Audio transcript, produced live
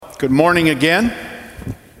Good morning again.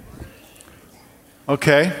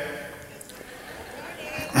 Okay.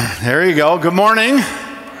 There you go. Good morning.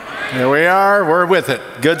 Here we are. We're with it.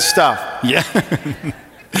 Good stuff. Yeah.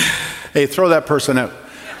 Hey, throw that person out.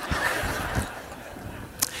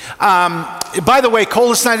 By the way,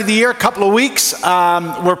 coldest night of the year, a couple of weeks.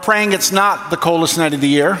 We're praying it's not the coldest night of the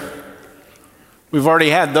year. We've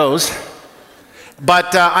already had those.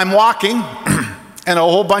 But I'm walking, and a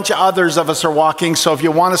whole bunch of others of us are walking. So if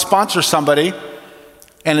you want to sponsor somebody,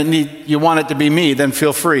 and you want it to be me, then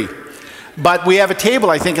feel free. But we have a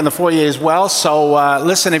table, I think, in the foyer as well. So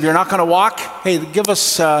listen, if you're not going to walk, hey, give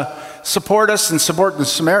us, support us, and support the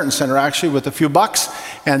Samaritan Center, actually, with a few bucks,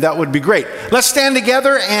 and that would be great. Let's stand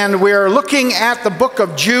together, and we're looking at the book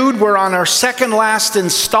of Jude. We're on our second last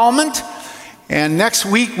installment, and next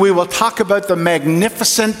week we will talk about the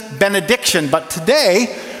magnificent benediction. But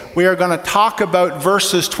today we are going to talk about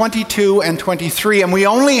verses 22 and 23, and we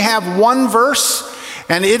only have one verse.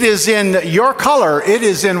 And it is in your color. It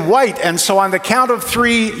is in white. And so on the count of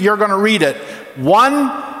three, you're going to read it.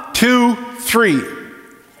 1, 2, 3.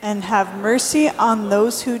 And have mercy on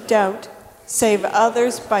those who doubt. Save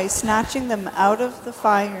others by snatching them out of the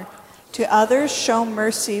fire. To others show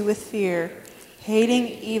mercy with fear, hating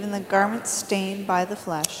even the garment stained by the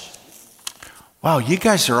flesh. Wow, you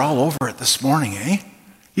guys are all over it this morning, eh?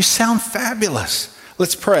 You sound fabulous.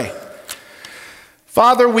 Let's pray.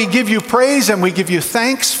 Father, we give you praise and we give you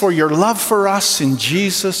thanks for your love for us in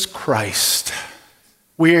Jesus Christ.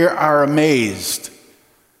 We are amazed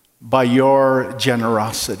by your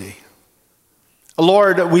generosity.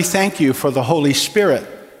 Lord, we thank you for the Holy Spirit,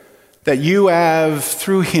 that you have,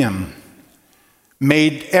 through him,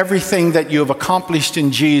 made everything that you have accomplished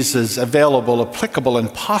in Jesus available, applicable,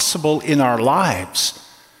 and possible in our lives.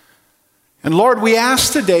 And Lord, we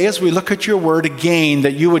ask today as we look at your word again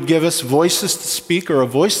that you would give us voices to speak, or a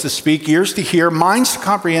voice to speak, ears to hear, minds to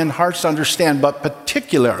comprehend, hearts to understand, but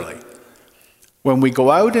particularly when we go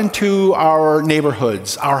out into our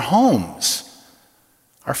neighborhoods, our homes,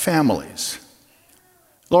 our families,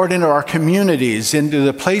 Lord, into our communities, into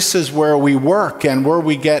the places where we work and where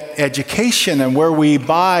we get education and where we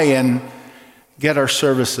buy and get our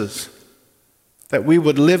services, that we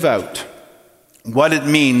would live out what it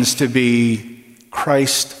means to be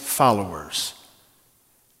Christ followers,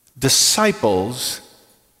 disciples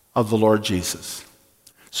of the Lord Jesus.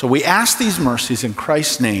 So we ask these mercies in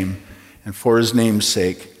Christ's name and for his name's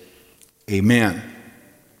sake. Amen.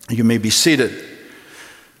 You may be seated.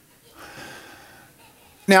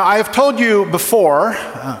 Now, I have told you before,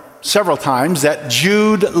 several times, that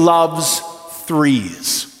Jude loves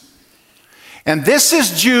threes. And this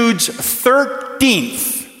is Jude's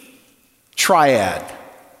 13th triad.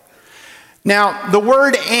 Now, the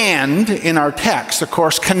word "and" in our text, of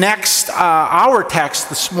course, connects our text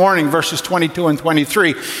this morning, verses 22 and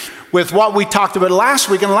 23, with what we talked about last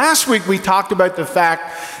week. And last week we talked about the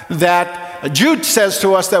fact that Jude says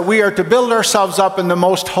to us that we are to build ourselves up in the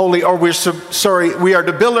most holy, we are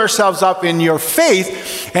to build ourselves up in your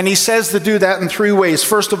faith. And he says to do that in three ways.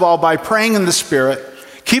 First of all, by praying in the Spirit,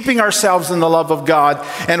 keeping ourselves in the love of God,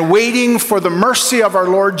 and waiting for the mercy of our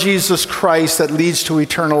Lord Jesus Christ that leads to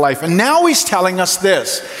eternal life. And now he's telling us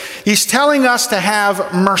this. He's telling us to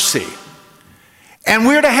have mercy. And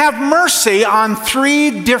we're to have mercy on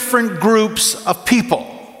three different groups of people.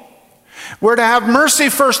 We're to have mercy,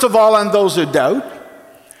 first of all, on those who doubt.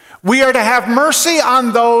 We are to have mercy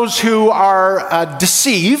on those who are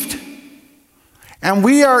deceived. And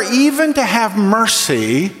we are even to have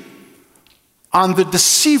mercy on the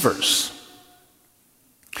deceivers.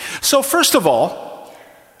 So first of all,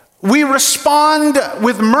 we respond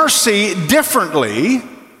with mercy differently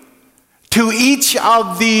to each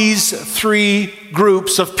of these three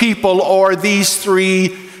groups of people, or these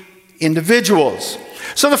three individuals.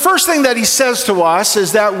 So the first thing that he says to us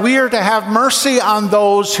is that we are to have mercy on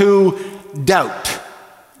those who doubt,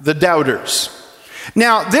 the doubters.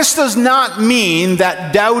 Now, this does not mean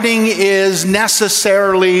that doubting is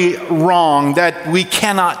necessarily wrong, that we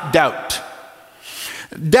cannot doubt.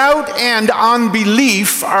 Doubt and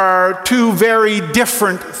unbelief are two very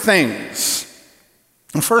different things.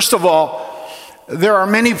 First of all, there are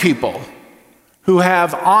many people who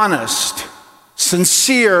have honest,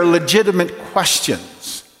 sincere, legitimate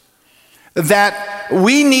questions that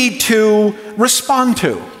we need to respond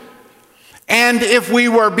to. And if we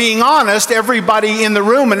were being honest, everybody in the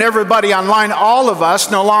room and everybody online, all of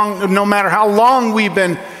us, no matter how long we've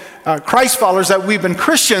been Christ followers, that we've been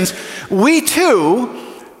Christians, we too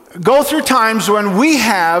go through times when we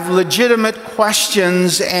have legitimate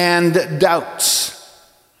questions and doubts.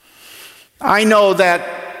 I know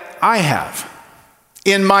that I have.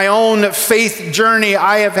 In my own faith journey,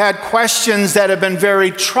 I have had questions that have been very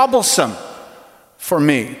troublesome for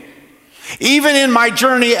me. Even in my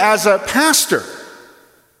journey as a pastor,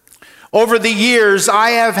 over the years, I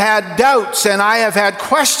have had doubts and I have had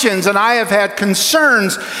questions and I have had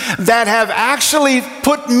concerns that have actually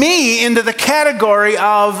put me into the category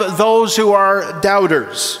of those who are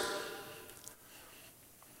doubters.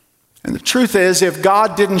 And the truth is, if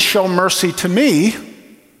God didn't show mercy to me,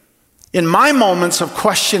 in my moments of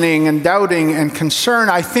questioning and doubting and concern,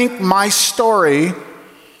 I think my story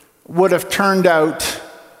would have turned out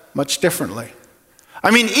much differently.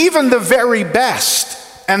 I mean, even the very best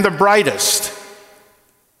and the brightest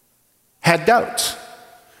had doubts.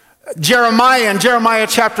 Jeremiah, in Jeremiah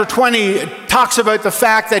chapter 20, talks about the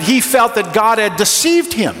fact that he felt that God had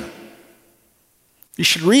deceived him. You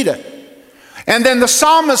should read it. And then the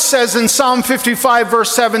psalmist says in Psalm 55,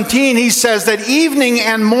 verse 17, he says that evening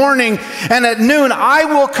and morning and at noon, I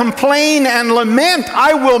will complain and lament,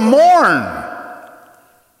 I will mourn,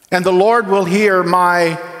 and the Lord will hear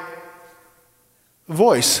my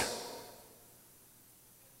voice.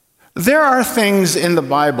 There are things in the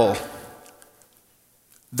Bible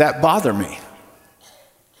that bother me.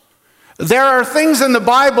 There are things in the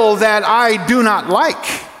Bible that I do not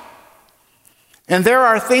like. And there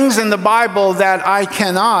are things in the Bible that I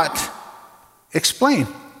cannot explain.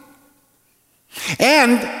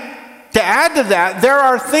 And to add to that, there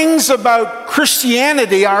are things about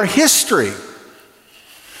Christianity, our history,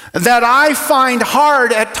 that I find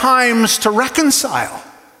hard at times to reconcile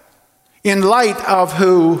in light of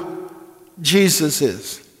who Jesus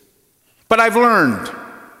is. But I've learned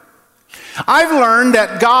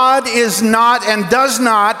that God is not and does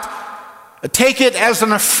not take it as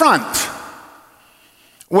an affront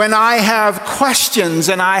when I have questions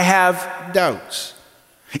and I have doubts.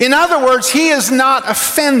 In other words, he is not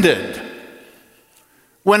offended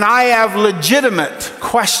when I have legitimate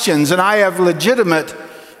questions and I have legitimate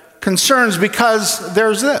concerns, because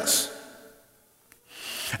there's this.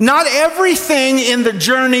 Not everything in the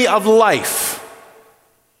journey of life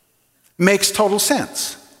makes total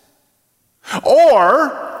sense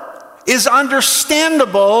or is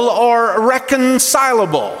understandable or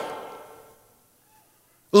reconcilable.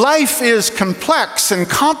 Life is complex and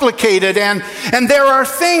complicated, and there are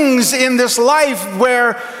things in this life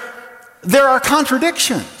where there are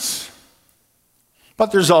contradictions.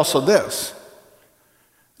 But there's also this.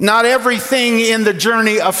 Not everything in the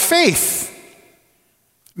journey of faith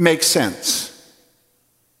makes sense.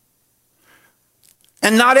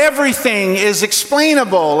 And not everything is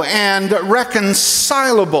explainable and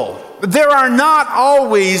reconcilable. There are not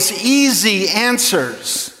always easy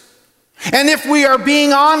answers. And if we are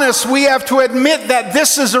being honest, we have to admit that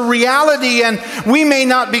this is a reality, and we may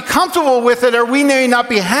not be comfortable with it or we may not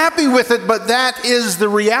be happy with it, but that is the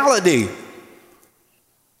reality.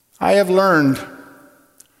 I have learned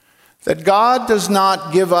that God does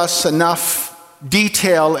not give us enough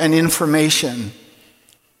detail and information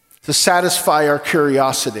to satisfy our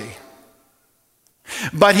curiosity.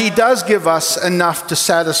 But he does give us enough to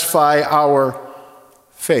satisfy our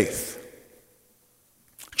faith.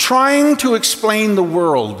 Trying to explain the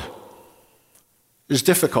world is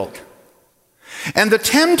difficult. And the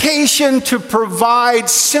temptation to provide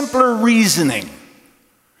simpler reasoning,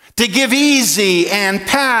 to give easy and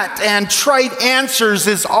pat and trite answers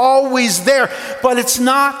is always there, but it's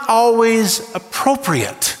not always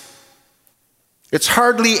appropriate. It's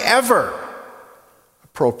hardly ever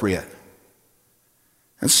appropriate.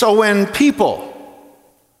 And so when people,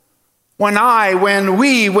 when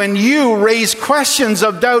you raise questions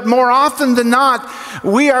of doubt, more often than not,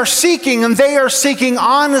 we are seeking and they are seeking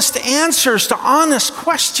honest answers to honest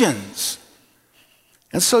questions.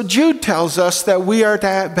 And so Jude tells us that we are to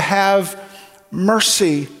have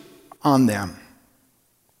mercy on them.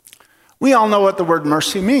 We all know what the word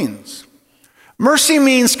mercy means. Mercy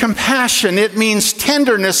means compassion. It means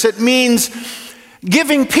tenderness. It means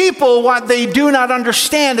giving people what they do not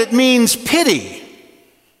understand. It means pity.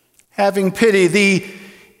 Having pity. The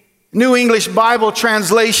New English Bible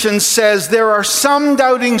translation says, there are some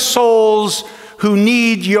doubting souls who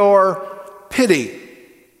need your pity.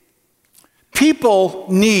 People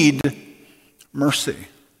need mercy.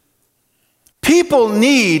 People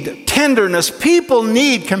need tenderness. People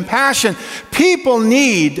need compassion. People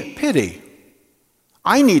need pity.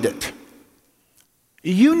 I need it.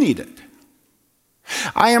 You need it.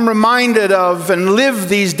 I am reminded of and live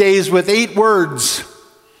these days with 8 words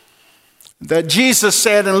that Jesus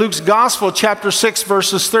said in Luke's Gospel, chapter 6,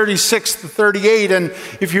 verses 36 to 38. And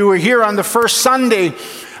if you were here on the first Sunday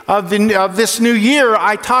of this new year,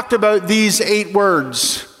 I talked about these 8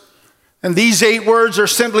 words. And these 8 words are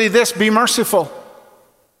simply this: be merciful,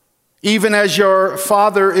 even as your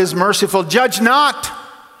Father is merciful. Judge not,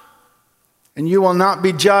 and you will not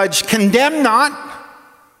be judged. Condemn not,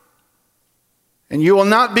 and you will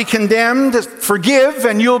not be condemned. Forgive,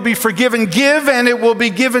 and you will be forgiven. Give, and it will be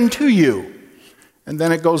given to you. And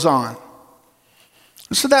then it goes on.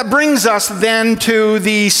 So that brings us then to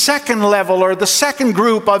the second level, or the second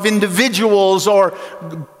group of individuals or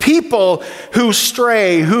people who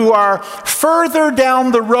stray, who are further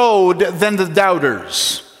down the road than the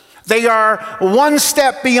doubters. They are one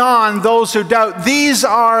step beyond those who doubt. These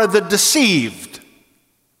are the deceived.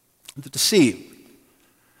 The deceived.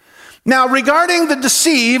 Now, regarding the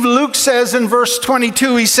deceived, Luke says in verse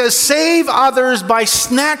 22, he says, save others by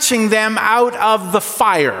snatching them out of the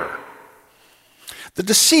fire. The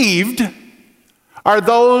deceived are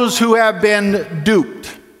those who have been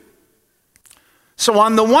duped. So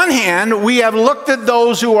on the one hand, we have looked at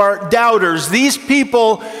those who are doubters. These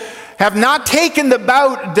people have not taken the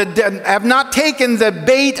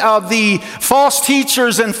bait of the false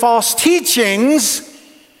teachers and false teachings,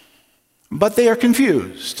 but they are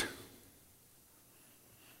confused.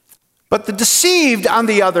 But the deceived, on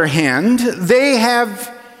the other hand, they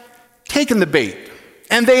have taken the bait,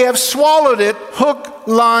 and they have swallowed it hook,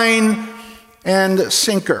 line, and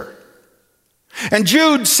sinker. And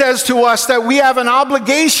Jude says to us that we have an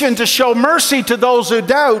obligation to show mercy to those who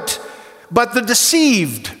doubt, but the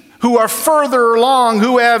deceived, who are further along,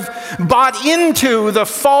 who have bought into the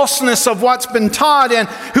falseness of what's been taught and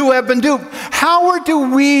who have been duped, how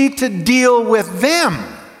are we to deal with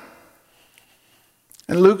them?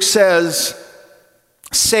 And Luke says,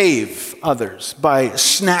 save others by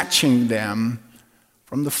snatching them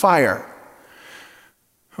from the fire.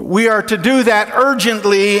 We are to do that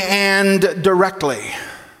urgently and directly.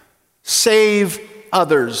 Save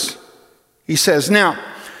others, he says. Now,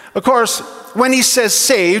 of course, when he says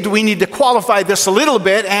saved, we need to qualify this a little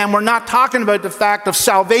bit, and we're not talking about the fact of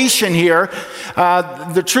salvation here.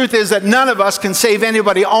 The truth is that none of us can save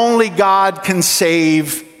anybody. Only God can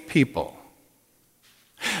save people.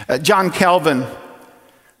 John Calvin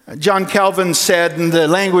said, and the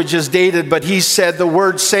language is dated, but he said the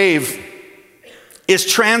word save is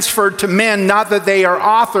transferred to men, not that they are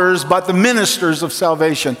authors, but the ministers of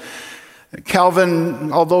salvation.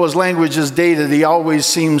 Calvin, although his language is dated, he always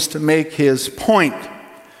seems to make his point.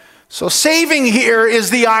 So saving here is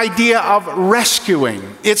the idea of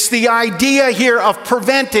rescuing. It's the idea here of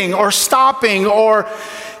preventing or stopping or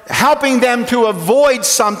helping them to avoid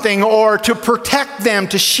something or to protect them,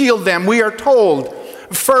 to shield them. We are told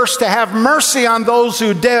first to have mercy on those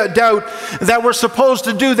who doubt, that we're supposed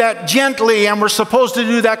to do that gently, and we're supposed to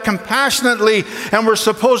do that compassionately, and we're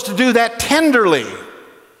supposed to do that tenderly.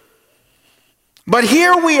 But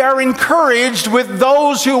here we are encouraged with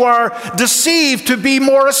those who are deceived to be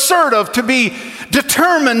more assertive, to be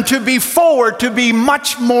determined, to be forward, to be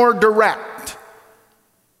much more direct.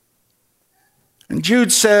 And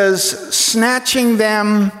Jude says, snatching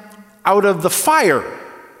them out of the fire.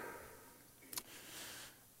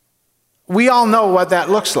 We all know what that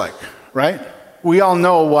looks like, right? We all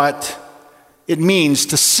know what it means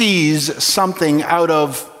to seize something out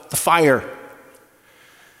of the fire.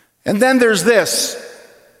 And then there's this,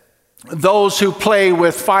 those who play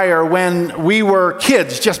with fire. When we were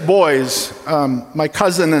kids, just boys, my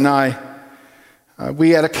cousin and I,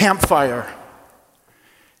 we had a campfire.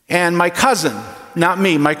 And my cousin, not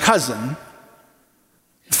me, my cousin,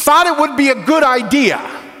 thought it would be a good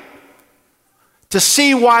idea to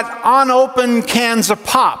see what unopened cans of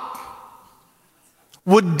pop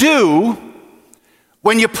would do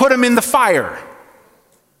when you put them in the fire.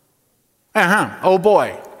 Oh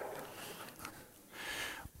boy.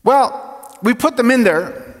 Well, we put them in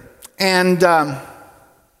there, and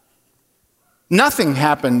nothing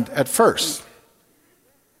happened at first.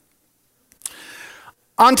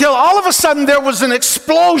 Until all of a sudden there was an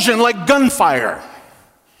explosion like gunfire.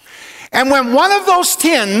 And when one of those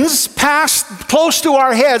tins passed close to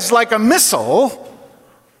our heads like a missile,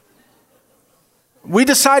 we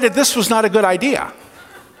decided this was not a good idea.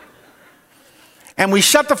 And we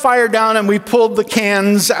shut the fire down and we pulled the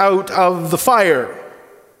cans out of the fire.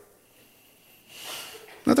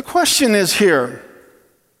 Now the question is here,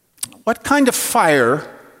 what kind of fire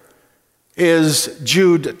is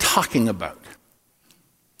Jude talking about?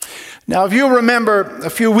 Now, if you remember, a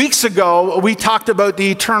few weeks ago, we talked about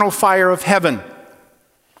the eternal fire of heaven,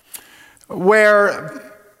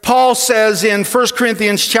 where Paul says in 1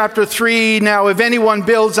 Corinthians chapter 3, now if anyone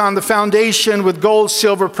builds on the foundation with gold,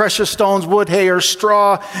 silver, precious stones, wood, hay, or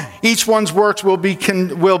straw, each one's works will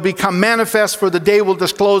become manifest, for the day will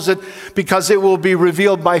disclose it, because it will be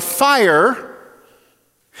revealed by fire,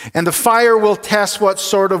 and the fire will test what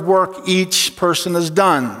sort of work each person has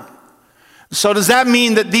done. So does that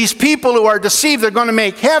mean that these people who are deceived, they're going to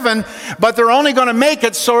make heaven, but they're only going to make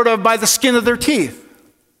it sort of by the skin of their teeth?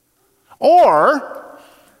 Or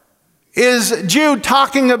is Jude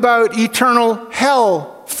talking about eternal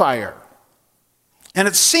hell fire? And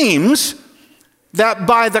it seems that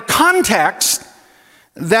by the context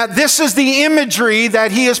that this is the imagery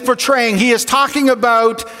that he is portraying. He is talking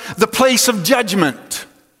about the place of judgment,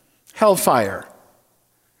 hellfire.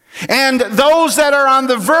 And those that are on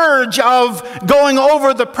the verge of going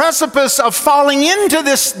over the precipice of falling into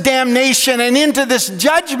this damnation and into this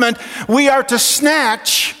judgment, we are to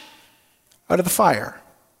snatch out of the fire.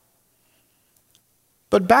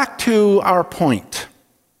 But back to our point.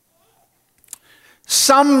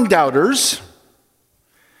 Some doubters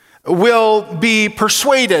will be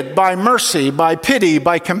persuaded by mercy, by pity,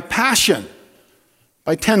 by compassion,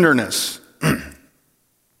 by tenderness.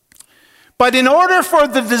 But in order for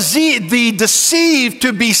the deceived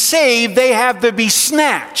to be saved, they have to be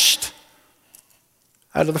snatched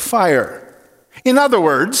out of the fire. In other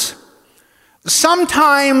words,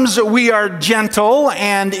 sometimes we are gentle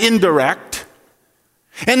and indirect,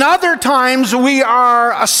 and other times we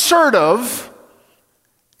are assertive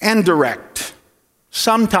and direct.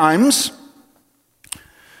 Sometimes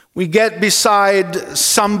we get beside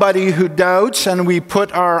somebody who doubts and we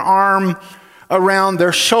put our arm around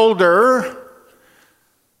their shoulder,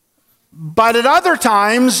 but at other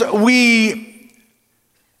times we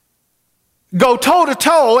go toe to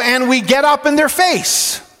toe and we get up in their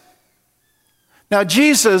face. Now,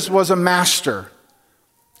 Jesus was a master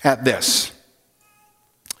at this.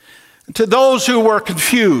 To those who were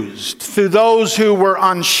confused, to those who were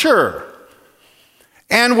unsure,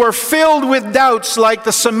 and were filled with doubts like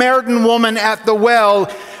the Samaritan woman at the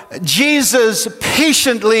well, Jesus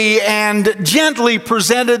patiently and gently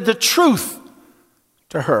presented the truth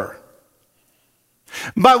to her.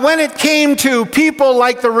 But when it came to people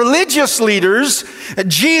like the religious leaders,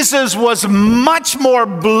 Jesus was much more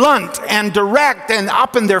blunt and direct and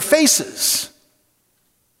up in their faces.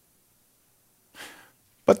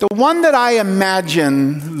 But the one that I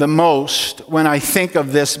imagine the most when I think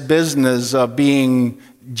of this business of being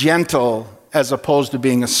gentle as opposed to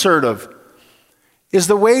being assertive is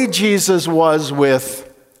the way Jesus was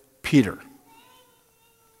with Peter.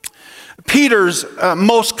 Peter's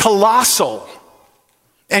most colossal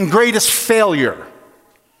and greatest failure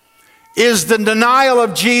is the denial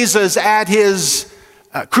of Jesus at his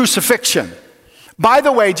crucifixion. By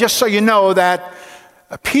the way, just so you know, that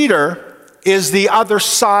Peter is the other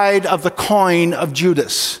side of the coin of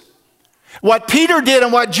Judas. What Peter did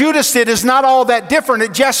and what Judas did is not all that different.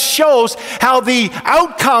 It just shows how the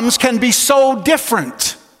outcomes can be so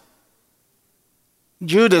different.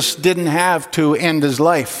 Judas didn't have to end his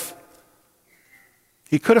life.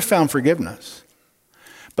 He could have found forgiveness.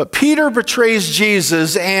 But Peter betrays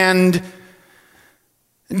Jesus, and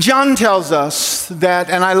John tells us that,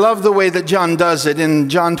 and I love the way that John does it. In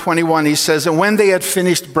John 21, he says, and when they had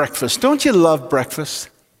finished breakfast. Don't you love breakfast?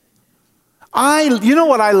 You know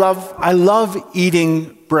what I love? I love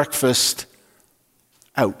eating breakfast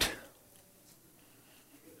out.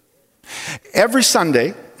 Every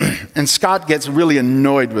Sunday, and Scott gets really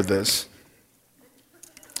annoyed with this,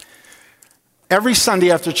 every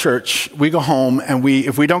Sunday after church, we go home, and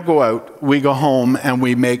if we don't go out, we go home and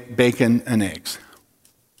we make bacon and eggs.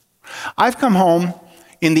 I've come home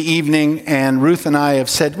in the evening, and Ruth and I have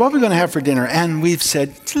said, what are we going to have for dinner? And we've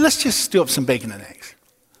said, let's just stew up some bacon and eggs.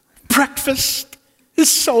 Breakfast is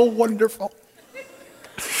so wonderful.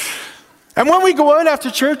 And when we go out after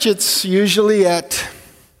church, it's usually at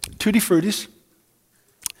Tutti Frutti's.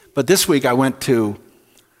 But this week I went to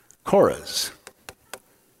Cora's.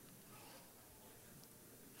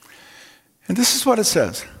 And this is what it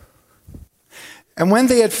says. And when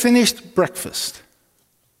they had finished breakfast.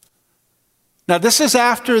 Now this is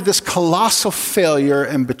after this colossal failure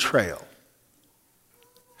and betrayal.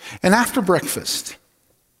 And after breakfast.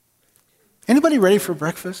 Anybody ready for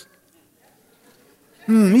breakfast?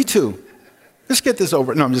 Me too. Let's get this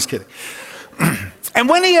over. No, I'm just kidding. And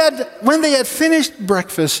when they had finished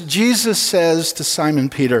breakfast, Jesus says to Simon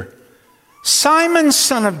Peter, Simon,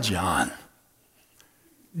 son of John,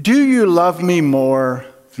 do you love me more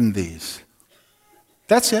than these?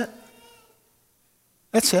 That's it.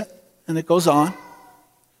 That's it. And it goes on.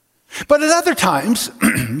 But at other times,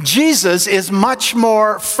 Jesus is much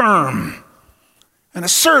more firm and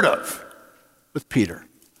assertive with Peter.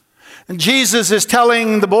 And Jesus is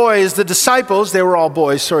telling the boys, the disciples, they were all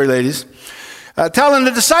boys, sorry ladies, telling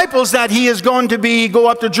the disciples that he is going to go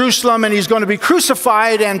up to Jerusalem and he's going to be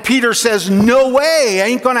crucified. And Peter says, no way,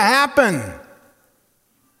 ain't going to happen.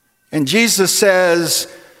 And Jesus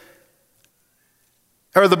says,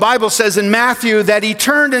 or the Bible says in Matthew that he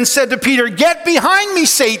turned and said to Peter, get behind me,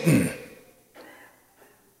 Satan.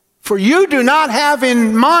 For you do not have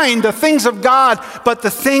in mind the things of God, but the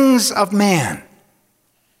things of man.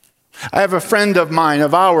 I have a friend of mine,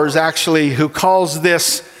 of ours actually, who calls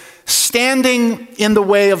this standing in the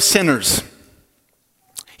way of sinners.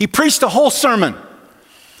 He preached a whole sermon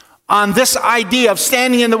on this idea of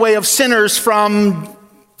standing in the way of sinners from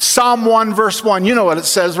Psalm 1 verse 1, you know what it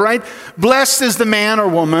says, right? Blessed is the man or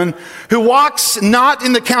woman who walks not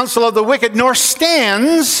in the counsel of the wicked, nor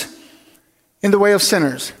stands in the way of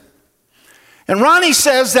sinners. And Ronnie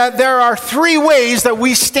says that there are three ways that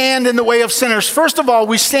we stand in the way of sinners. First of all,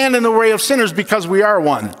 we stand in the way of sinners because we are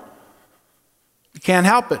one. We can't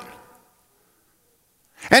help it.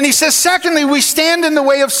 And he says, secondly, we stand in the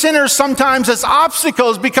way of sinners sometimes as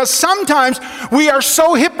obstacles because sometimes we are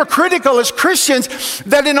so hypocritical as Christians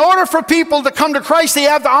that in order for people to come to Christ, they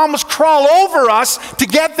have to almost crawl over us to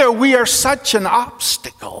get there. We are such an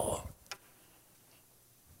obstacle.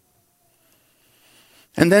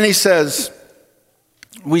 And then he says,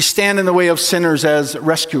 we stand in the way of sinners as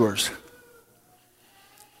rescuers.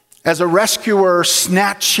 As a rescuer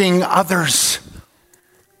snatching others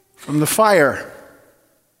from the fire.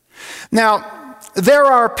 Now, there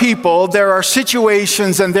are people, there are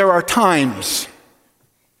situations, and there are times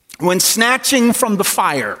when snatching from the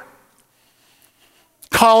fire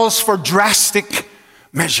calls for drastic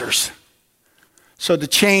measures. So to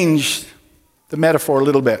change the metaphor a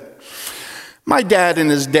little bit, my dad in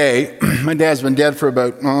his day, my dad's been dead for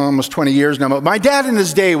about almost 20 years now, but my dad in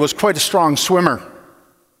his day was quite a strong swimmer.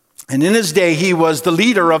 And in his day, he was the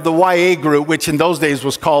leader of the YA group, which in those days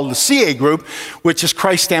was called the CA group, which is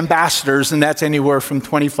Christ Ambassadors, and that's anywhere from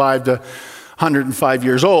 25 to 105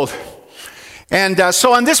 years old. And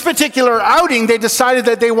so on this particular outing, they decided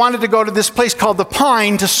that they wanted to go to this place called the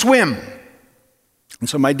Pine to swim. And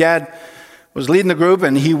so my dad was leading the group,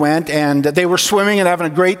 and he went, and they were swimming and having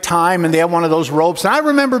a great time, and they had one of those ropes. And I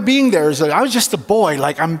remember being there. I was just a boy.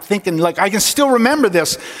 I'm thinking, I can still remember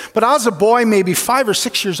this. But I was a boy, maybe 5 or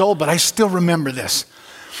 6 years old, but I still remember this.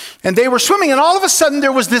 And they were swimming, and all of a sudden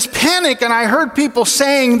there was this panic, and I heard people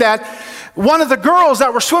saying that one of the girls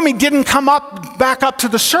that were swimming didn't come back up to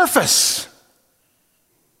the surface.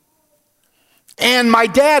 And my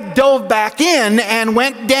dad dove back in and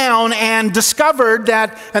went down and discovered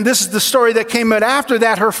that, and this is the story that came out after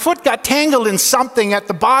that, her foot got tangled in something at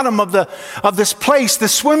the bottom of this place,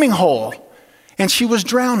 this swimming hole, and she was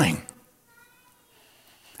drowning.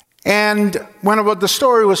 And when the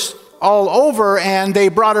story was all over and they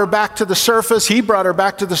brought her back to the surface, he brought her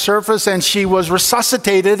back to the surface, and she was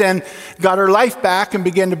resuscitated and got her life back and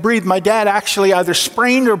began to breathe. My dad actually either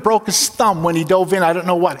sprained or broke his thumb when he dove in. I don't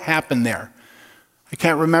know what happened there. I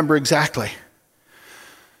can't remember exactly.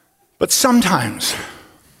 But sometimes,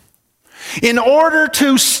 in order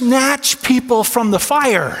to snatch people from the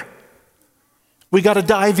fire, we got to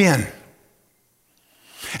dive in.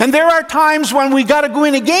 And there are times when we got to go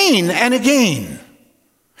in again and again.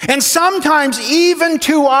 And sometimes even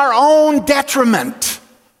to our own detriment,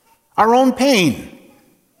 our own pain,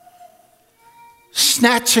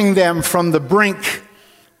 snatching them from the brink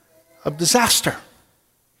of disaster.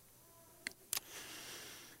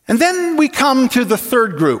 And then we come to the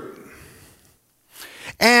third group.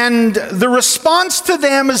 And the response to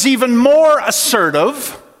them is even more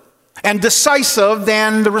assertive and decisive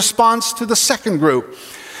than the response to the second group.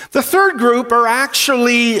 The third group are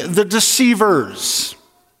actually the deceivers.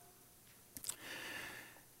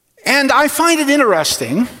 And I find it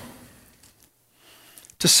interesting,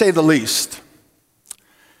 to say the least,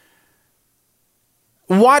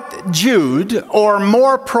 what Jude, or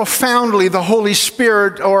more profoundly the Holy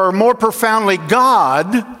Spirit, or more profoundly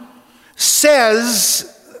God,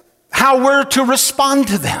 says how we're to respond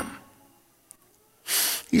to them.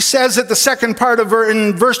 He says at the second part of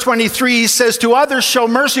in verse 23, he says, to others show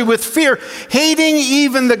mercy with fear, hating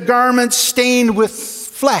even the garments stained with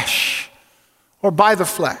flesh, or by the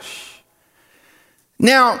flesh.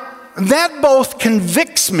 Now, that both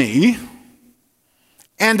convicts me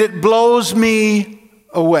and it blows me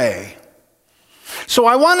away. So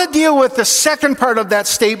I want to deal with the second part of that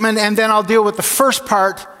statement, and then I'll deal with the first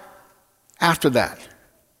part after that.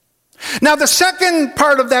 Now, the second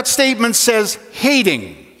part of that statement says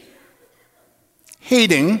hating.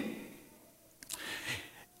 hating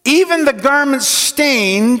even the garment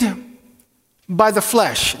stained by the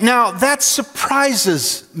flesh. Now, that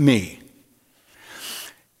surprises me.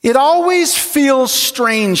 It always feels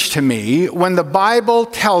strange to me when the Bible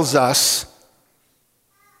tells us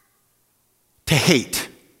to hate.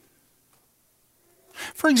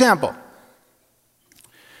 For example,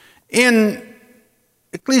 in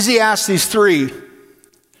Ecclesiastes 3,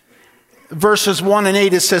 verses 1 and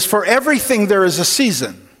 8, it says, "For everything there is a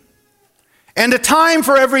season, and a time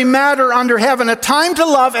for every matter under heaven, a time to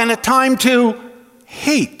love and a time to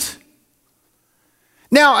hate."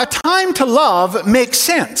 Now, a time to love makes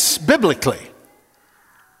sense biblically.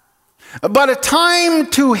 But a time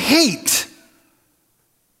to hate,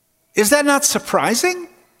 is that not surprising?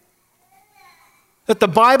 That the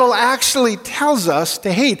Bible actually tells us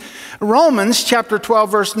to hate. Romans chapter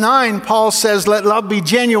 12, verse 9, Paul says, "Let love be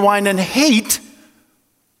genuine and hate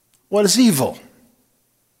what is evil."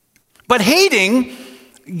 But hating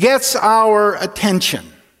gets our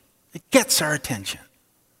attention. It gets our attention.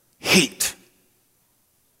 Hate.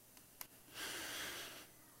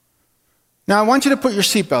 Now, I want you to put your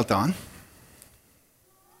seatbelt on,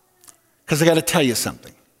 because I got to tell you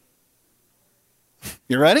something.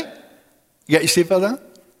 You ready? You got your seatbelt on?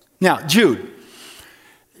 Now, Jude.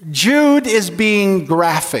 Jude is being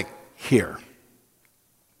graphic here.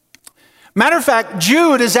 Matter of fact,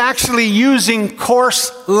 Jude is actually using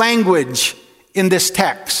coarse language in this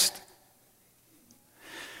text.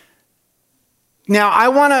 Now, I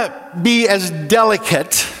want to be as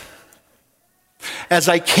delicate as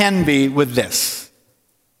I can be with this.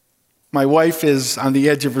 My wife is on the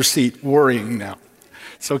edge of her seat, worrying now.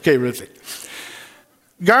 It's okay, Ruthie.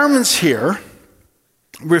 Garments here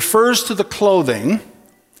refers to the clothing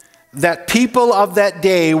that people of that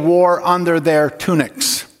day wore under their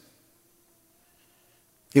tunics.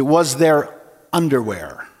 It was their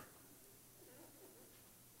underwear.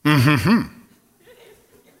 To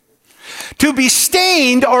be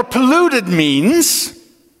stained or polluted means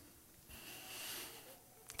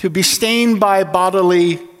to be stained by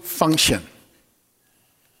bodily function.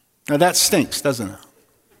 Now that stinks, doesn't it?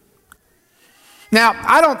 Now,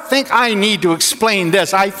 I don't think I need to explain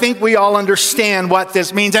this. I think we all understand what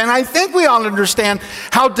this means, and I think we all understand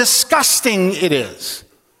how disgusting it is.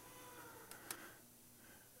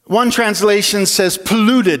 One translation says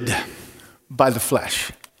polluted by the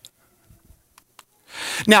flesh.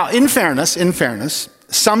 Now, in fairness,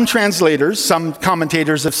 some translators, some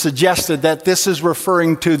commentators have suggested that this is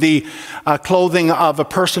referring to the clothing of a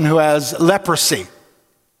person who has leprosy.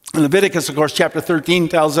 Leviticus, of course, chapter 13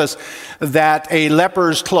 tells us that a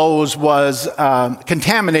leper's clothes was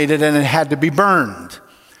contaminated and it had to be burned.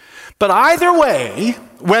 But either way,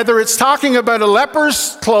 whether it's talking about a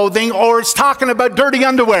leper's clothing or it's talking about dirty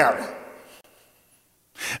underwear,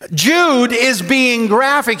 Jude is being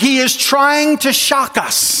graphic. He is trying to shock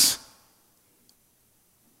us.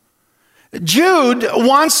 Jude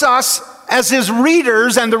wants us, as his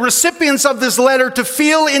readers and the recipients of this letter, to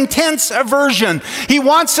feel intense aversion. He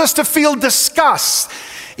wants us to feel disgust,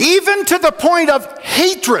 even to the point of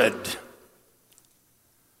hatred.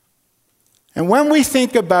 And when we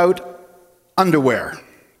think about underwear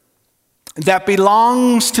that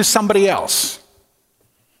belongs to somebody else,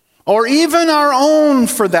 or even our own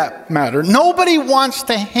for that matter, nobody wants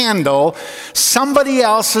to handle somebody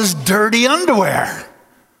else's dirty underwear.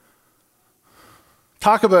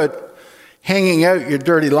 Talk about hanging out your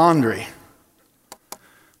dirty laundry.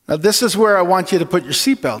 Now, this is where I want you to put your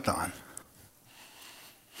seatbelt on.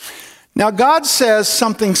 Now, God says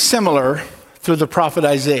something similar through the prophet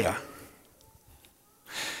Isaiah.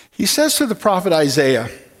 He says to the prophet Isaiah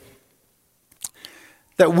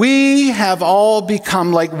that we have all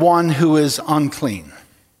become like one who is unclean.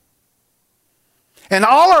 And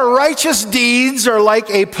all our righteous deeds are like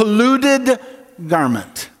a polluted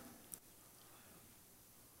garment.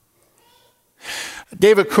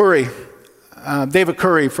 David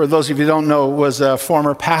Curry, for those of you who don't know, was a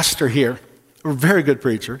former pastor here, a very good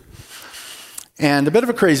preacher, and a bit of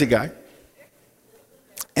a crazy guy.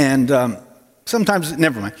 And sometimes,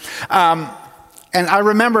 never mind. And I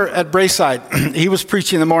remember at Braeside, he was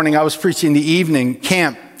preaching in the morning, I was preaching the evening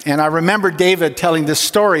camp. And I remember David telling this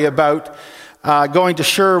story about going to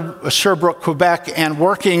Sherbrooke, Quebec, and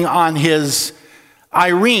working on his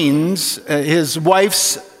Irene's, his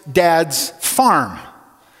wife's dad's farm.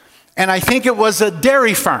 And I think it was a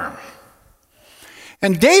dairy farm.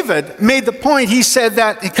 And David made the point, he said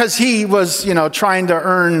that because he was, trying to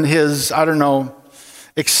earn his,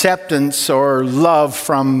 acceptance or love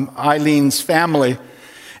from Eileen's family.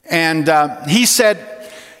 And he said,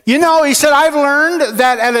 You know, he said, I've learned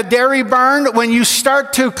that at a dairy barn, when you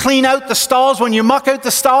start to clean out the stalls, when you muck out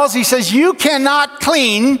the stalls, he says, you cannot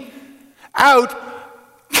clean out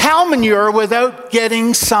cow manure without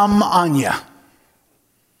getting some on you.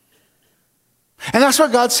 And that's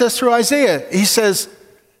what God says through Isaiah. He says,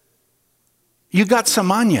 you got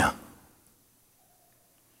some on you.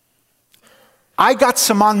 I got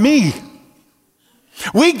some on me.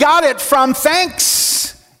 We got it from,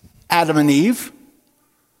 thanks, Adam and Eve.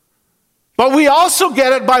 But we also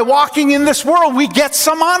get it by walking in this world. We get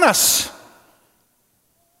some on us.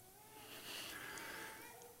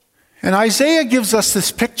 And Isaiah gives us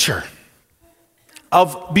this picture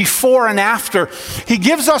of before and after. He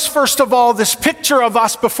gives us, first of all, this picture of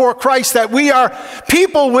us before Christ, that we are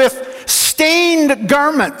people with stained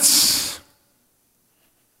garments.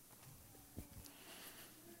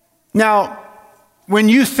 Now, when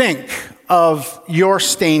you think of your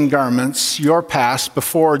stained garments, your past,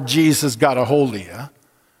 before Jesus got a hold of you,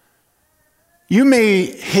 you may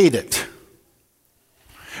hate it.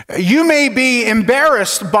 You may be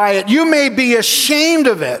embarrassed by it. You may be ashamed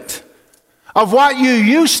of it, of what you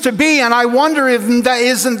used to be. And I wonder if that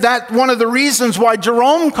isn't that one of the reasons why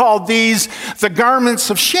Jerome called these the garments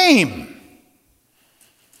of shame.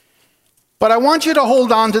 But I want you to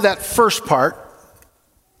hold on to that first part,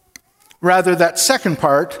 rather that second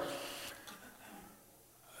part,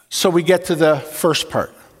 so we get to the first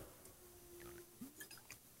part.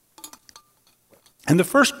 In the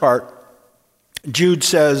first part, Jude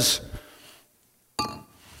says,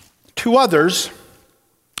 to others,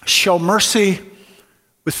 show mercy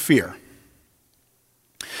with fear.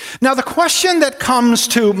 Now, the question that comes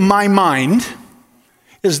to my mind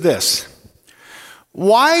is this.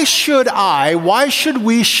 Why should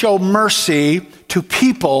we show mercy to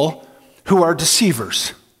people who are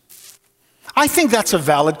deceivers? I think that's a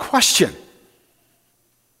valid question.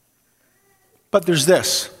 But there's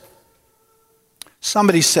this.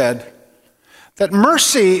 Somebody said that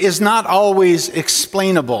mercy is not always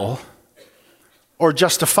explainable or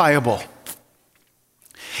justifiable.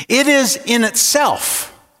 It is in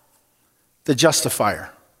itself the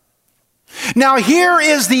justifier. Now, here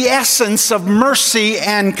is the essence of mercy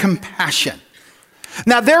and compassion.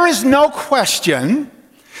 Now, there is no question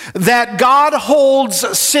that God holds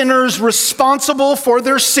sinners responsible for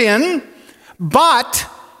their sin, but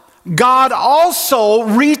God also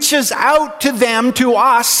reaches out to them, to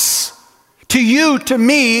us, to you, to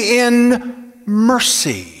me, in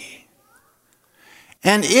mercy.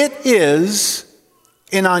 And it is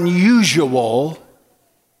an unusual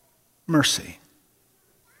mercy.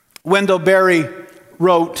 Wendell Berry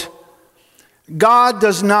wrote, God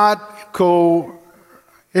does not coerce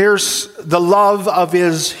the love of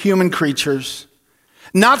his human creatures,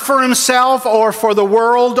 not for himself or for the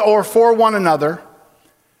world or for one another.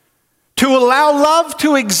 To allow love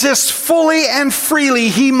to exist fully and freely,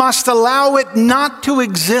 he must allow it not to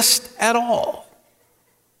exist at all.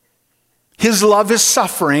 His love is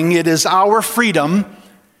suffering, it is our freedom,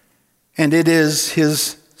 and it is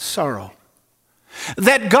his sorrow.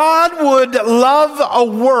 That God would love a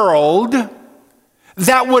world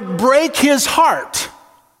that would break his heart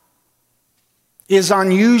is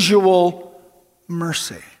unusual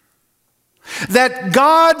mercy. That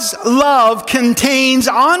God's love contains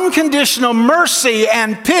unconditional mercy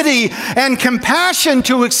and pity and compassion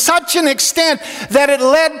to such an extent that it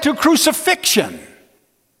led to crucifixion.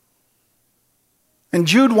 And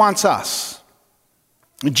Jude wants us.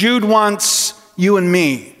 Jude wants you and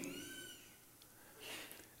me.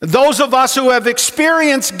 Those of us who have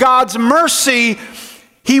experienced God's mercy,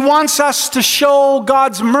 he wants us to show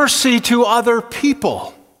God's mercy to other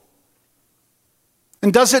people.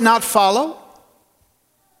 And does it not follow?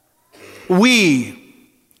 We,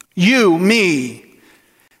 you, me,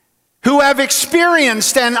 who have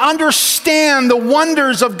experienced and understand the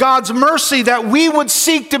wonders of God's mercy, that we would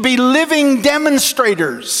seek to be living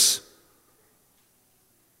demonstrators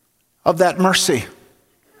of that mercy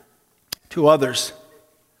to others.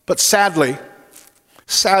 But sadly,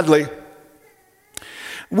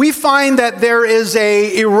 we find that there is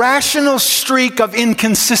an irrational streak of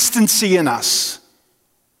inconsistency in us.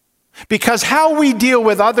 Because how we deal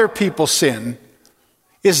with other people's sin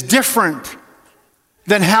is different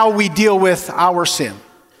than how we deal with our sin.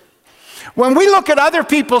 When we look at other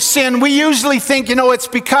people's sin, we usually think, it's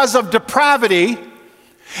because of depravity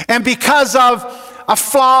and because of a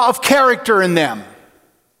flaw of character in them.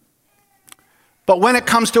 But when it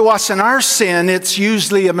comes to us and our sin, it's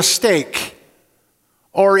usually a mistake,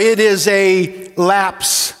 or it is a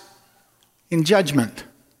lapse in judgment.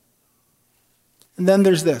 And then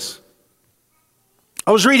there's this.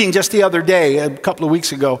 I was reading just the other day, a couple of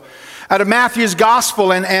weeks ago, out of Matthew's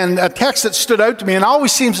gospel, and a text that stood out to me and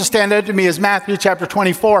always seems to stand out to me is Matthew chapter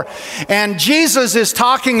 24. And Jesus is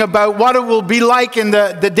talking about what it will be like in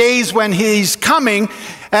the days when he's coming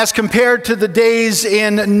as compared to the days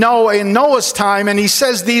in Noah's time. And he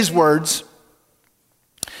says these words.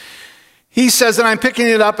 He says, and I'm picking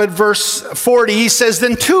it up at verse 40, he says,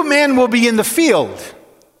 "Then 2 men will be in the field,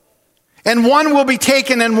 and one will be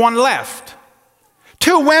taken and one left.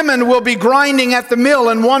 2 women will be grinding at the mill,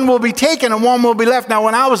 and one will be taken and one will be left." Now,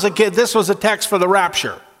 when I was a kid, this was a text for the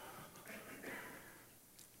rapture.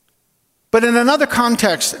 But in another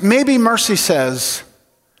context, maybe mercy says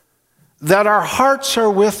that our hearts are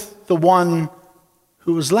with the one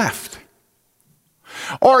who is left.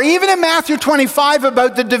 Or even in Matthew 25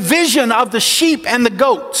 about the division of the sheep and the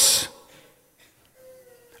goats.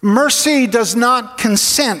 Mercy does not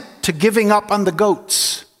consent to giving up on the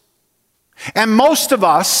goats. And most of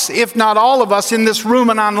us, if not all of us in this room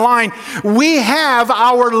and online, we have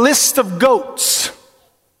our list of goats.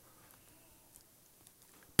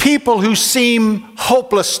 People who seem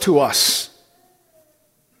hopeless to us,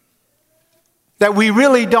 that we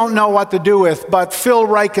really don't know what to do with. But Phil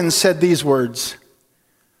Ryken said these words: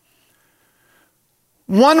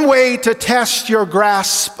 "One way to test your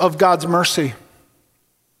grasp of God's mercy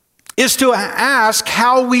is to ask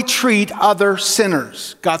how we treat other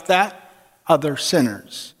sinners." Got that? Other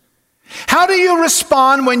sinners. How do you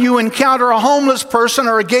respond when you encounter a homeless person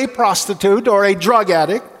or a gay prostitute or a drug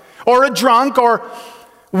addict or a drunk or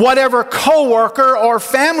whatever coworker or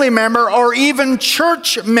family member or even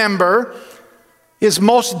church member is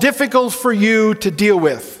most difficult for you to deal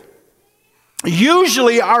with?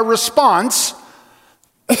 Usually our response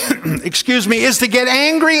is to get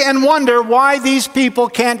angry and wonder why these people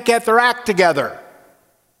can't get their act together.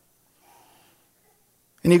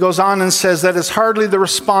 And he goes on and says that is hardly the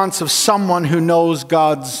response of someone who knows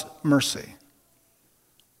God's mercy,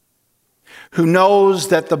 who knows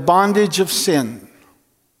that the bondage of sin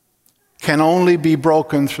can only be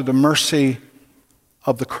broken through the mercy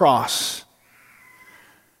of the cross.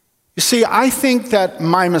 You see, I think that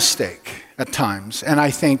my mistake at times, and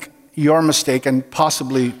I think your mistake and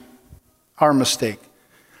possibly our mistake,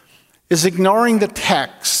 is ignoring the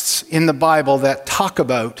texts in the Bible that talk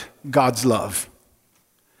about God's love,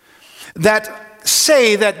 that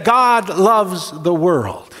say that God loves the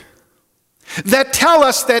world, that tell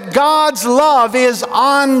us that God's love is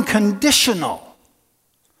unconditional.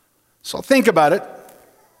 So think about it.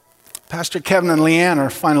 Pastor Kevin and Leanne are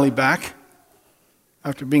finally back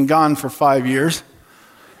after being gone for 5 years.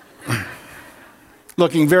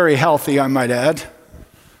 Looking very healthy, I might add.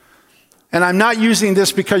 And I'm not using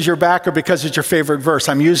this because you're back or because it's your favorite verse.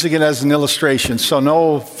 I'm using it as an illustration, so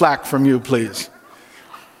no flack from you, please.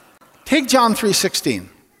 Take John 3:16,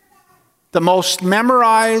 the most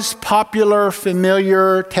memorized, popular,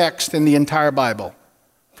 familiar text in the entire Bible.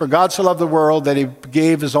 "For God so loved the world that he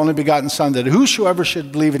gave his only begotten Son, that whosoever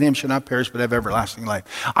should believe in him should not perish but have everlasting life."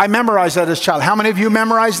 I memorized that as a child. How many of you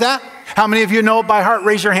memorized that? How many of you know it by heart?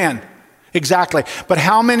 Raise your hand. Exactly. But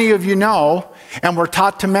how many of you know and were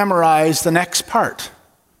taught to memorize the next part?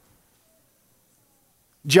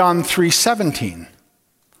 John 3:17.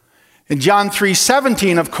 And John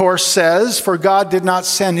 3:17, of course, says, "For God did not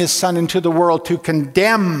send his Son into the world to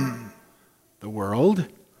condemn the world,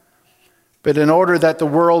 but in order that the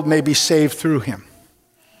world may be saved through him."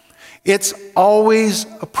 It's always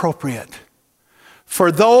appropriate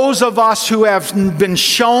for those of us who have been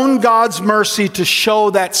shown God's mercy to show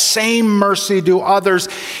that same mercy to others,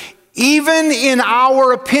 even in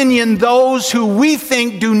our opinion, those who we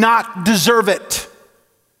think do not deserve it.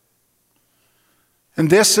 And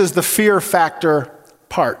this is the fear factor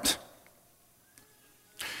part.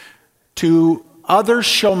 To others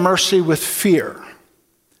show mercy with fear.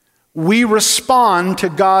 We respond to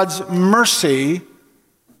God's mercy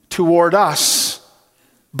toward us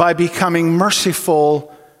by becoming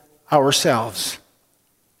merciful ourselves.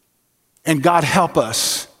 And God help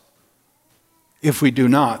us if we do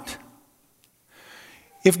not.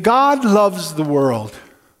 If God loves the world,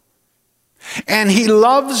 and he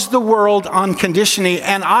loves the world unconditionally,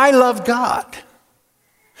 and I love God,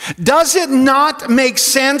 does it not make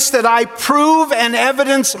sense that I prove and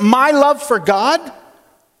evidence my love for God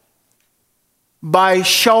by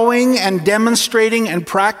showing and demonstrating and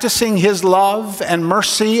practicing his love and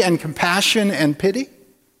mercy and compassion and pity,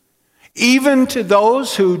 even to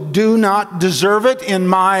those who do not deserve it, in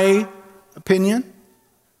my opinion?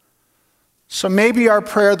 So maybe our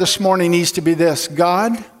prayer this morning needs to be this: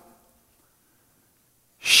 God,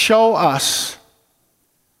 show us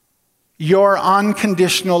your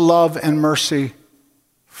unconditional love and mercy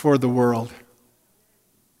for the world.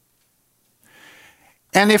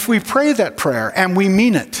 And if we pray that prayer and we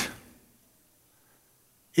mean it,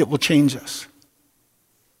 it will change us.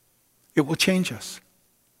 It will change us.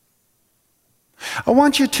 I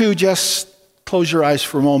want you to just close your eyes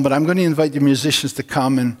for a moment, but I'm going to invite the musicians to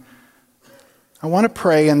come, and I want to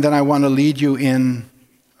pray, and then I want to lead you in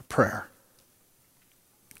a prayer.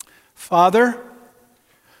 Father,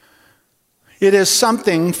 it is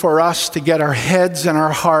something for us to get our heads and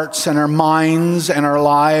our hearts and our minds and our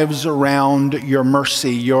lives around your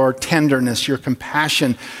mercy, your tenderness, your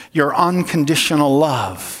compassion, your unconditional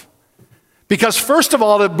love. Because first of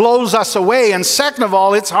all, it blows us away, and second of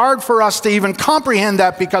all, it's hard for us to even comprehend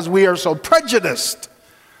that because we are so prejudiced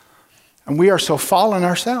and we are so fallen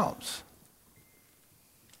ourselves.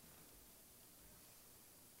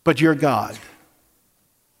 But you're God.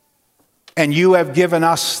 And you have given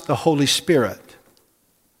us the Holy Spirit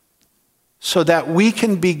so that we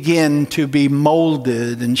can begin to be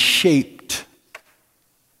molded and shaped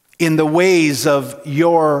in the ways of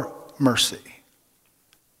your mercy,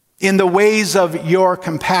 in the ways of your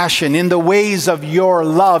compassion, in the ways of your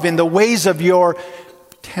love, in the ways of your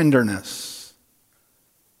tenderness.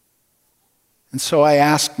 And so I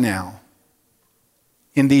ask now,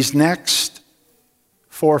 in these next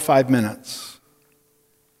 4 or 5 minutes,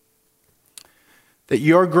 that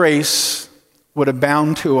your grace would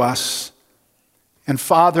abound to us. And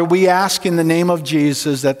Father, we ask in the name of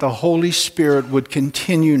Jesus that the Holy Spirit would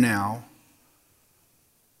continue now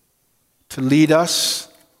to lead us,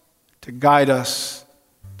 to guide us,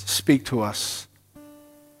 to speak to us.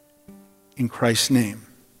 In Christ's name.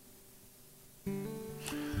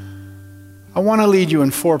 I want to lead you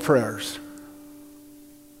in 4 prayers.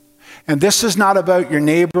 And this is not about your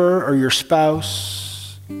neighbor or your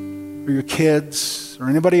spouse or your kids or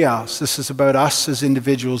anybody else. This is about us as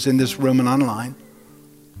individuals in this room and online.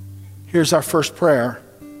 Here's our first prayer.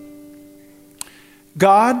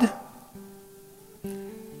 God,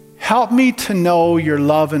 help me to know your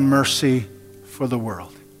love and mercy for the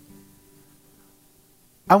world.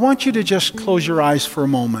 I want you to just close your eyes for a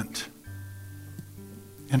moment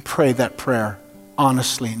and pray that prayer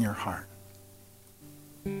honestly in your heart.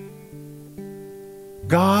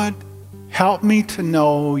 God, help me to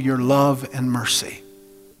know your love and mercy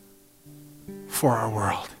for our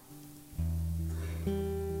world.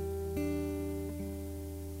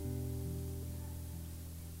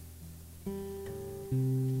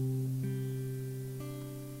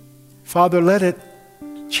 Father, let it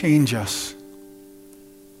change us.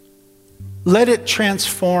 Let it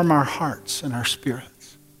transform our hearts and our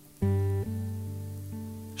spirits.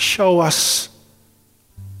 Show us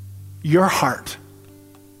your heart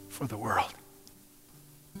for the world.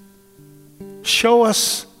 Show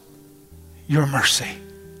us your mercy,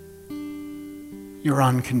 your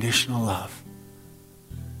unconditional love.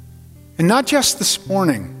 And not just this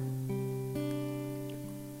morning,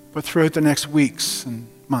 but throughout the next weeks and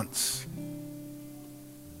months.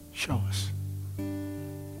 Show us.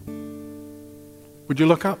 Would you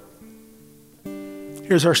look up?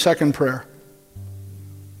 Here's our second prayer.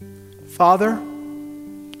 Father,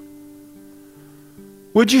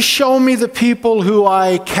 would you show me the people who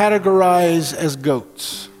I categorize as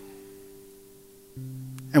goats?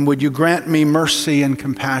 And would you grant me mercy and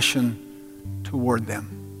compassion toward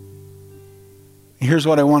them? Here's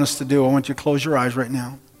what I want us to do. I want you to close your eyes right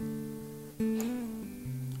now.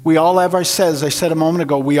 We all have our, as I said a moment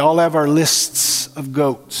ago, we all have our lists of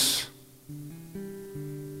goats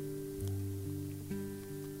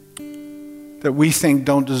that we think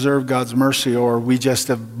don't deserve God's mercy, or we just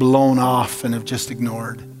have blown off and have just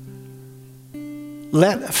ignored.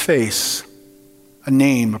 Let a face, a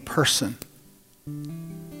name, a person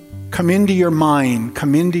come into your mind,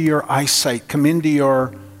 come into your eyesight, come into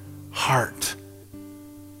your heart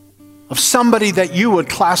of somebody that you would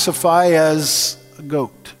classify as a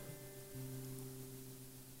goat.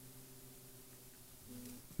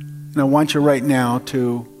 And I want you right now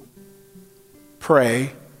to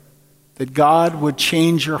pray that God would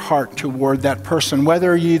change your heart toward that person,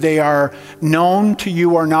 whether they are known to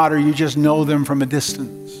you or not, or you just know them from a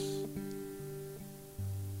distance.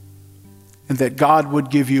 And that God would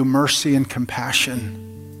give you mercy and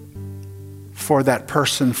compassion for that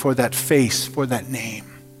person, for that face, for that name,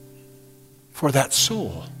 for that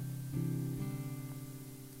soul.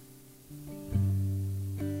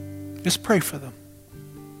 Just pray for them.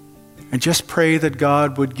 And just pray that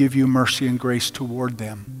God would give you mercy and grace toward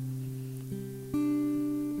them.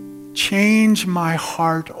 Change my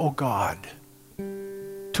heart, O God,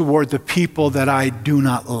 toward the people that I do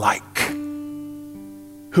not like.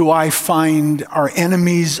 who I find are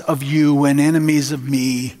enemies of you and enemies of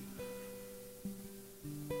me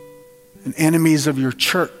and enemies of your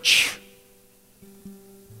church,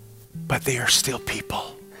 but they are still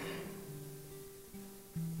people.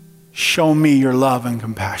 Show me your love and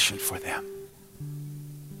compassion for them.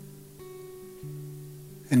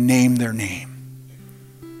 And name their name.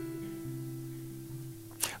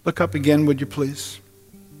 Look up again, would you please?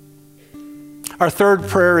 Our third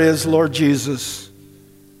prayer is, Lord Jesus,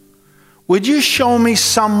 would you show me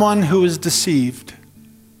someone who is deceived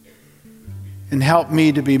and help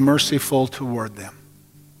me to be merciful toward them?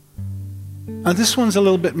 Now this one's a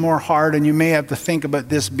little bit more hard, and you may have to think about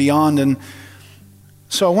this beyond. And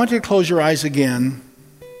so I want you to close your eyes again.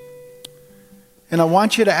 And I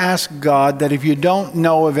want you to ask God that if you don't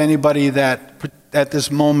know of anybody that at this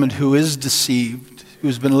moment who is deceived,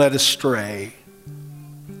 who's been led astray,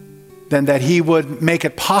 then that he would make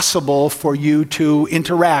it possible for you to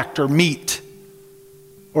interact or meet,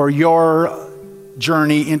 or your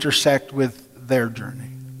journey intersect with their journey.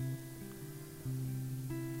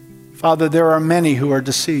 Father, there are many who are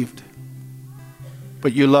deceived,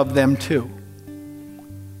 but you love them too.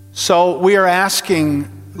 So we are asking,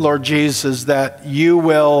 Lord Jesus, that you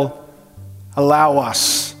will allow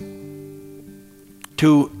us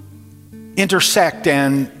to intersect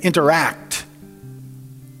and interact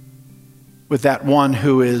with that one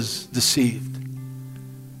who is deceived.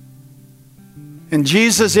 And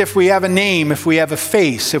Jesus, if we have a name, if we have a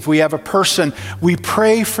face, if we have a person, we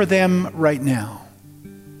pray for them right now,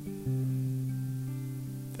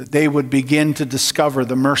 that they would begin to discover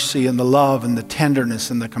the mercy and the love and the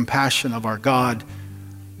tenderness and the compassion of our God,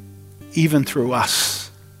 even through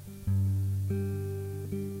us.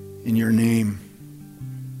 In your name.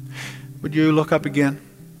 Would you look up again?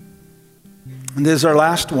 And this is our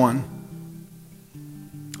last one.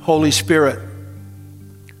 Holy Spirit,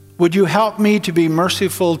 would you help me to be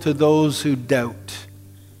merciful to those who doubt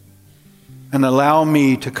and allow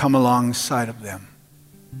me to come alongside of them?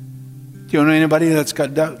 Do you know anybody that's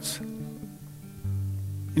got doubts?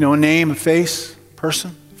 You know a name, a face,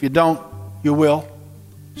 person? If you don't, you will.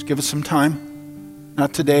 Just give us some time.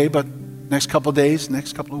 Not today, but next couple of days,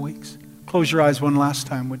 next couple of weeks. Close your eyes one last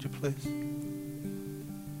time, would you please?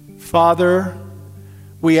 Father,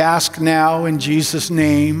 we ask now in Jesus'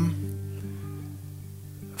 name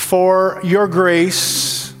for your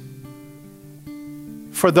grace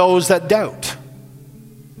for those that doubt.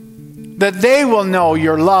 That they will know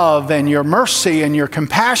your love and your mercy and your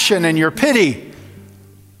compassion and your pity.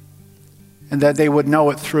 And that they would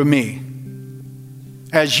know it through me.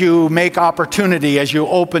 As you make opportunity, as you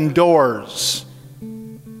open doors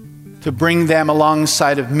to bring them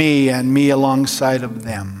alongside of me and me alongside of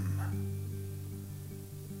them.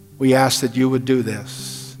 We ask that you would do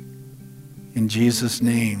this. In Jesus'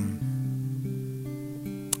 name,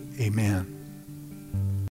 amen.